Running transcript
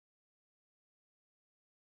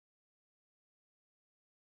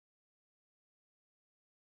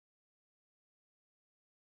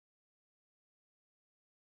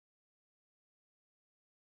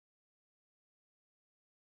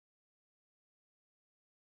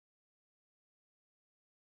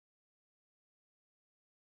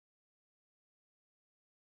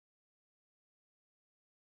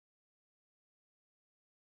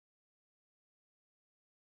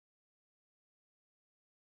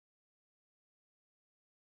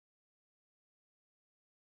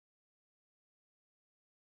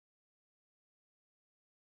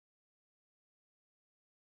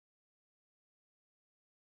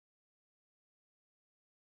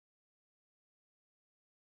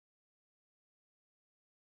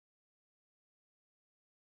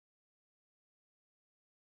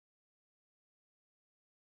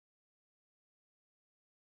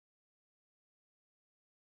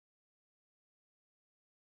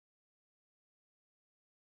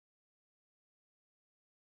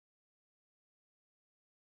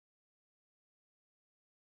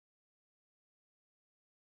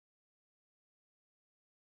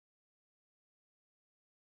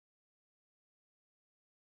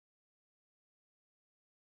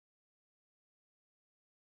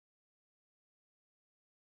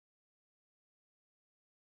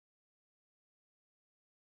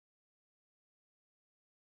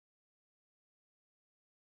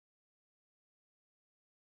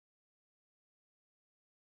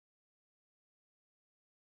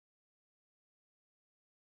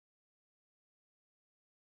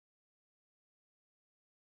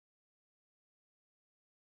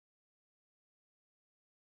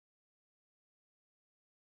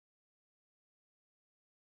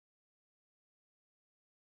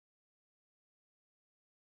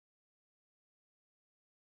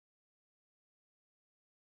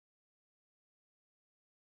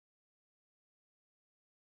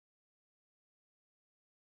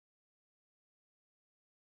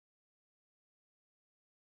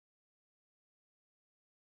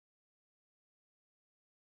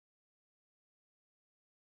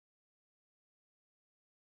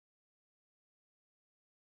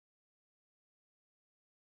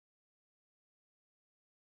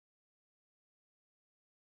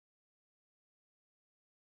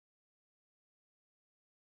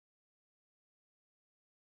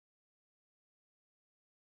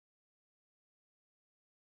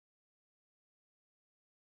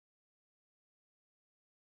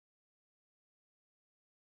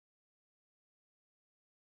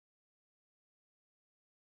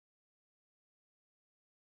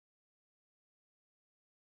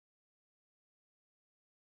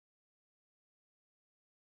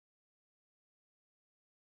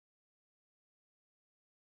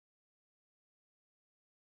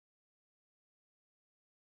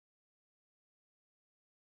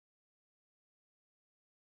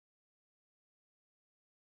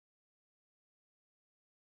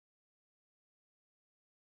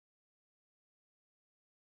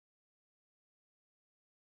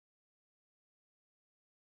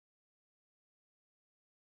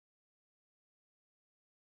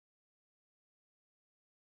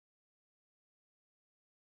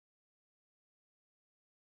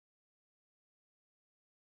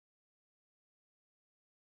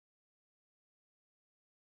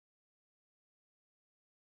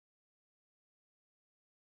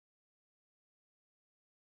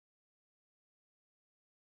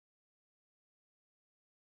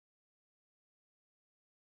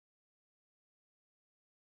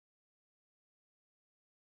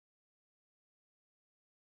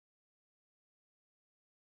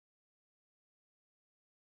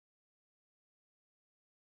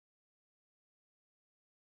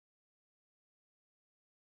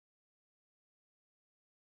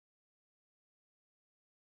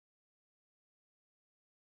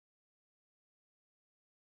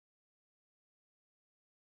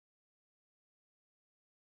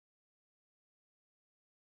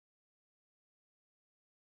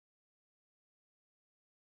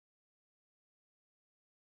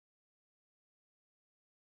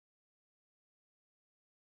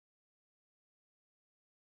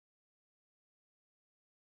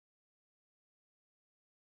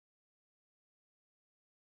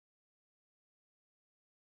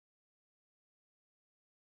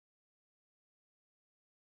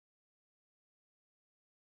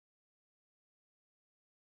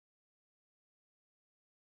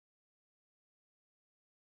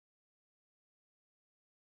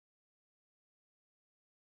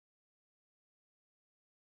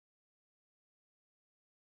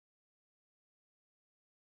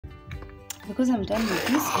because I'm done with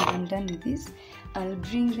this and I'm done with this, I'll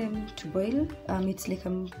bring them to boil. It's like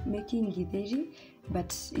I'm making githeri,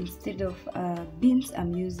 but instead of beans,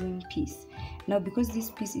 I'm using peas. Now, because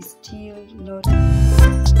this piece is still not...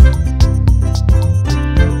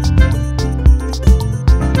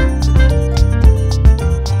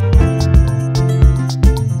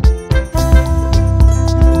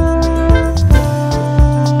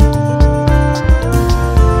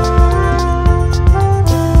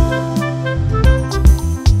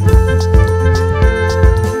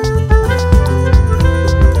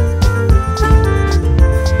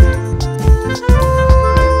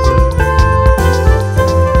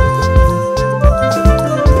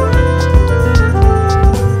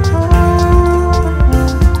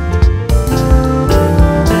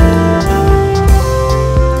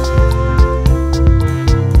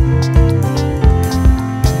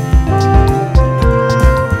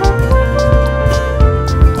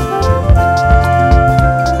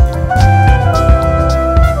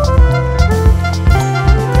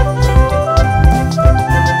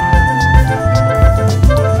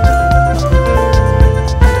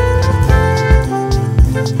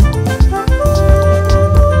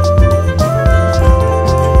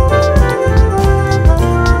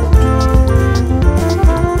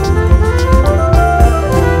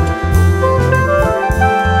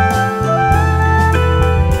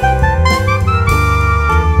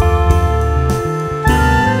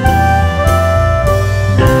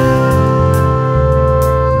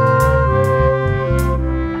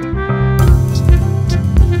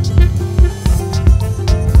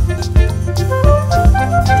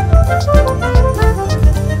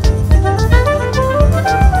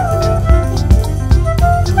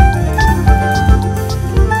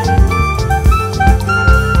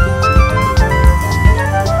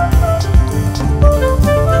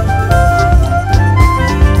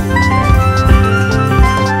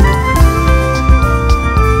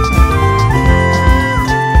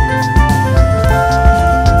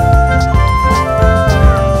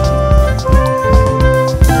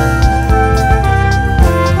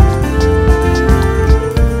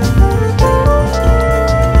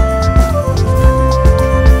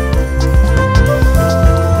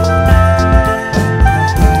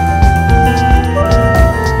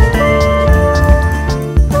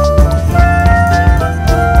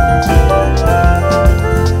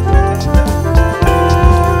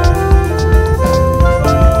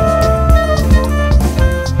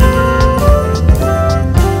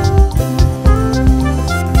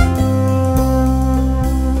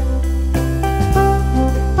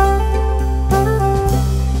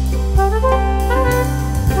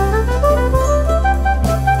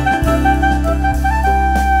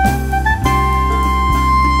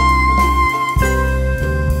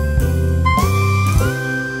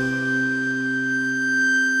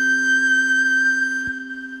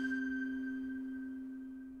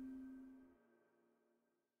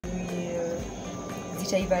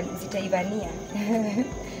 zitaivania.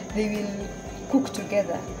 They will cook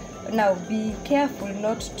together. Now be careful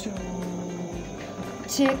not to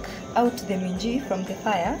take out the minji from the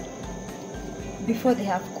fire before they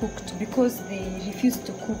have cooked, because they refuse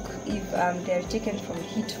to cook if they are taken from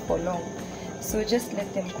heat for long. So just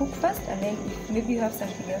let them cook first, and then if maybe you have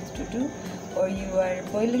something else to do, or you are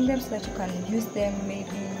boiling them so that you can use them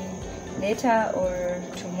maybe later or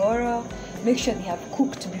tomorrow, make sure they have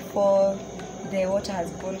cooked before the water has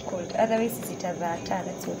gone cold. Otherwise, zitavata,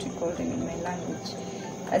 that's what we call them in my language.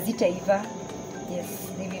 Azitaiva, yes,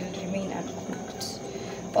 they will remain uncooked.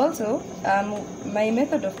 Also, my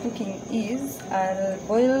method of cooking is I'll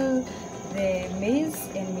boil the maize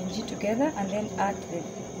and minji together and then add the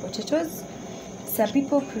potatoes. Some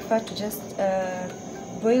people prefer to just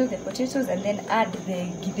boil the potatoes and then add the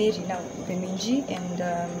githeri, now the minji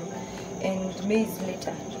and maize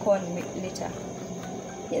later, corn later.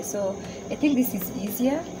 Yeah, so I think this is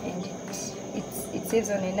easier, and it saves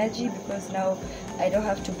on energy, because now I don't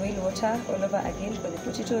have to boil water all over again for the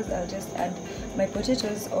potatoes. I'll just add my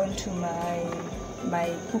potatoes onto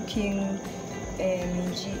my cooking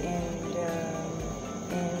minji and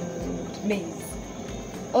maize.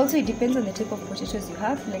 Also, it depends on the type of potatoes you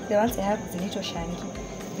have. Like the ones I have is little shangi.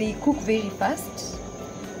 They cook very fast,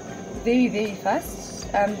 very fast.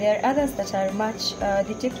 There are others that are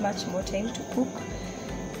they take much more time to cook.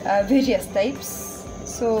 Various types,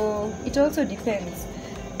 so it also depends.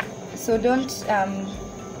 So don't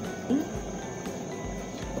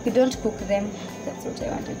cook them, that's what I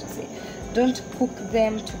wanted to say, don't cook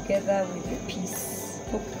them together with the peas.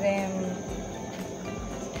 Cook them,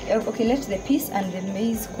 okay, let the peas and the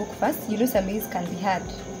maize cook first. You know, some maize can be hard,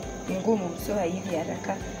 ngumu, so haivi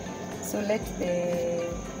haraka. So let the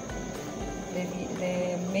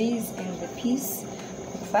maize and the peas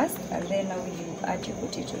cook first, and then now you add your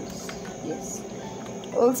potatoes. Yes.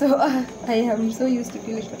 Also, I am so used to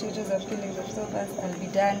peeling potatoes. I'm peeling them so fast. I'll be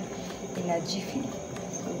done in a jiffy.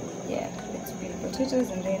 So yeah, let's peel potatoes,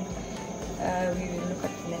 and then we will look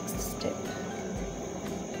at the next step.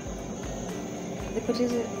 The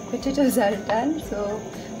potatoes are done, so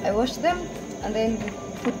I wash them and then we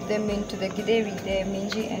put them into the gideri, the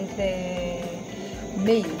minji, and the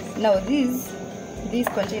maize. Now this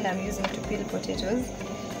container I'm using to peel potatoes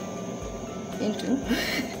into.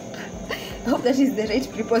 I hope that is the right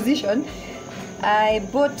preposition. I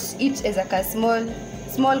bought it as a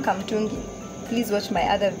small kamtungi. Please watch my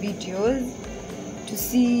other videos to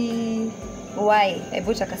see why I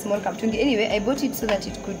bought a small kamtungi. Anyway, I bought it so that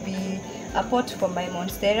it could be a pot for my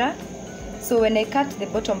monstera. So when I cut the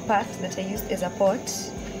bottom part that I used as a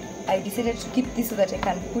pot, I decided to keep this so that I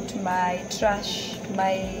can put my trash,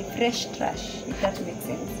 my fresh trash, if that makes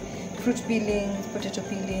sense. Fruit peelings, potato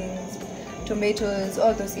peelings, tomatoes,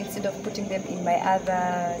 all those, instead of putting them in my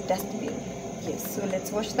other dustbin. Yes, so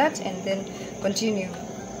let's wash that and then continue.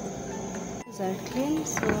 These are clean,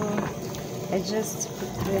 so I just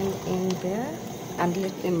put them in there and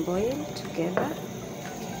let them boil together.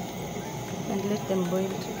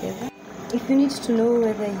 If you need to know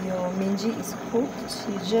whether your minji is cooked,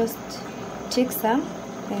 you just take some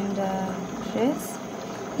and press.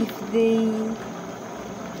 If they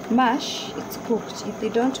mash, it's cooked. If they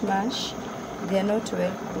don't mash, they are not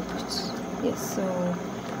well cooked. Yes, so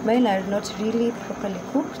mine are not really properly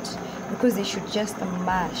cooked because they should just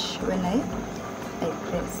mash when I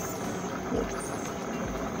press. Yes.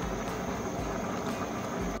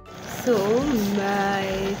 So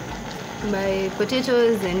my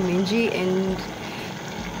potatoes and minji and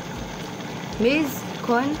maize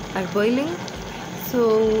corn are boiling,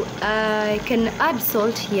 so I can add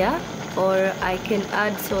salt here, or I can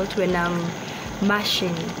add salt when I'm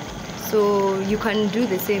mashing. So you can do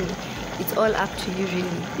the same. It's all up to you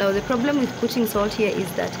really. Now the problem with putting salt here is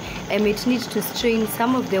that I might need to strain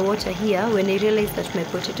some of the water here when I realize that my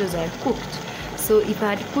potatoes are cooked. So if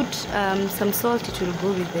I had put some salt, it will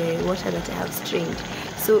go with the water that I have strained.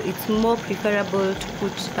 So it's more preferable to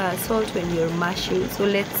put salt when you're mashing. So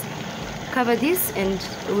let's cover this and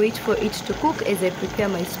wait for it to cook as I prepare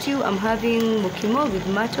my stew. I'm having mukimo with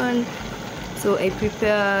mutton. So I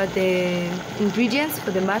prepare the ingredients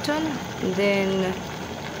for the mutton, and then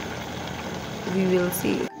we will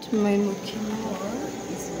see. My mukimo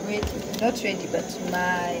is ready, not ready, but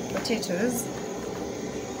my potatoes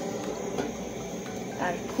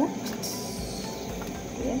are cooked.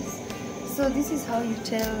 Yes. So this is how you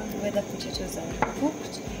tell whether potatoes are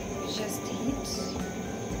cooked. You just heat,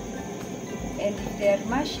 and if they are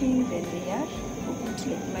mashing, then they are cooked,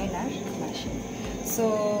 like mine are mashing.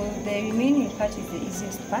 So the remaining part is the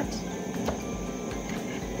easiest part.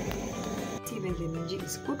 When the minji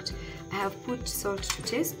is cooked, I have put salt to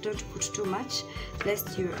taste. Don't put too much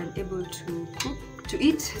lest you're unable to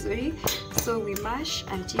eat. Sorry. So we mash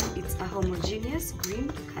until it's a homogeneous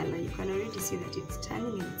green color. You can already see that it's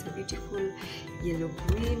turning and it's a beautiful yellow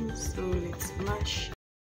green. So let's mash.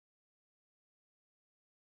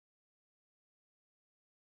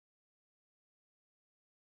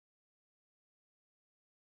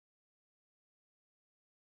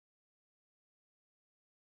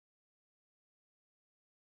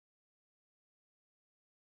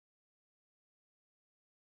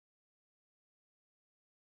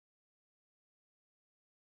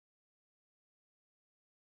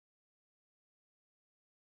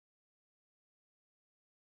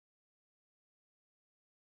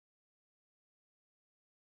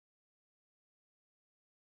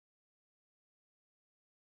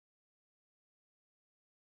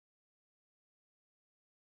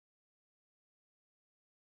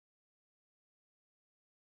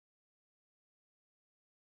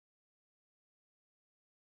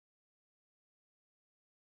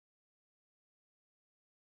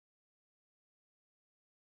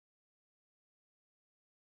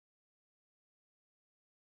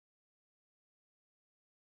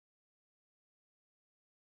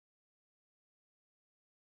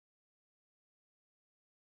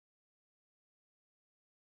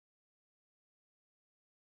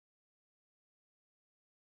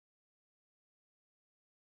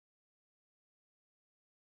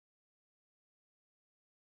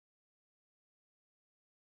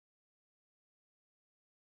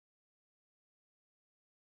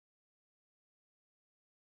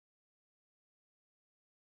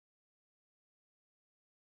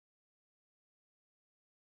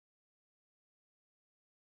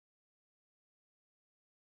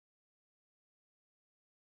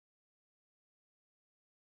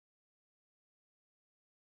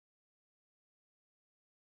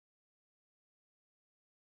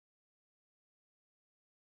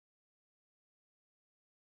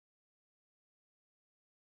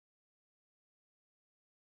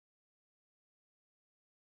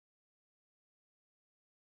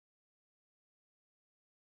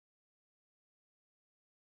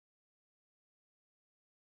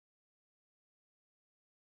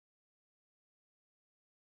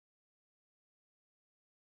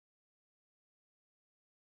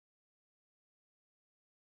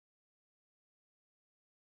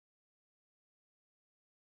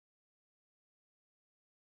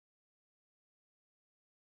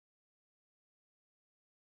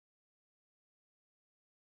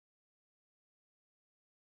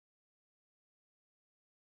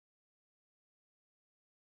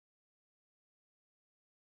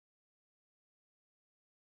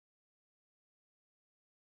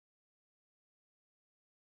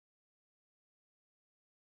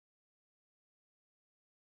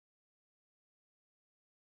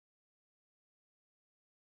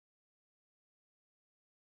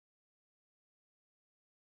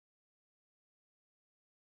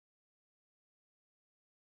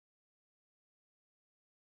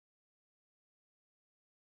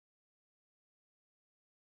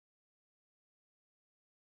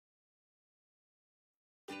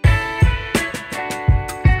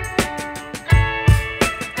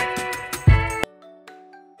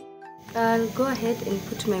 I'll go ahead and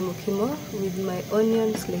put my mukimo with my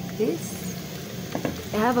onions like this.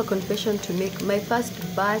 I have a confession to make. My first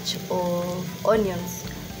batch of onions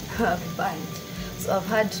have burnt, so I've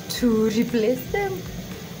had to replace them.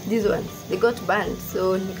 These ones, they got burnt,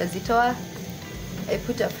 so nikazitoa. I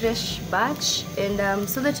put a fresh batch, and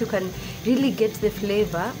so that you can really get the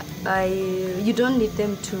flavor, you don't need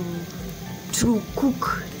them to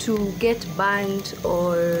cook, to get burnt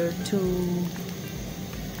or to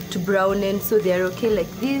brownen, so they are okay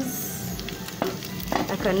like this.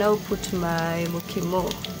 I can now put my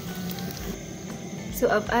mukimo. So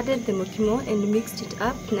I've added the mukimo and mixed it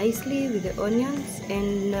up nicely with the onions,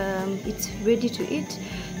 and it's ready to eat.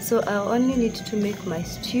 So I only need to make my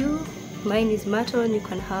stew. Mine is mutton. You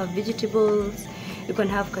can have vegetables, you can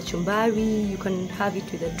have kachumbari, you can have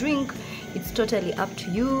it with a drink. It's totally up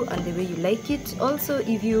to you and the way you like it. Also,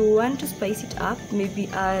 if you want to spice it up, maybe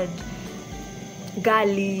add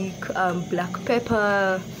garlic, black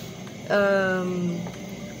pepper,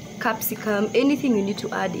 capsicum, anything you need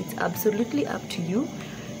to add. It's absolutely up to you.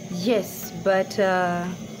 Yes, but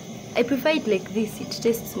I prefer it like this. It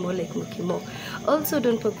tastes more like mukimo. Also,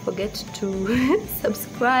 don't forget to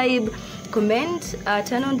subscribe, comment,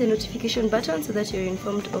 turn on the notification button so that you're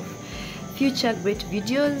informed of future great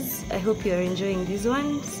videos. I hope you're enjoying this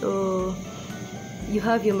one. So you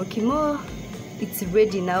have your mukimo. It's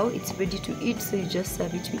ready now. It's ready to eat, so you just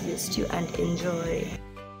serve it with your stew and enjoy.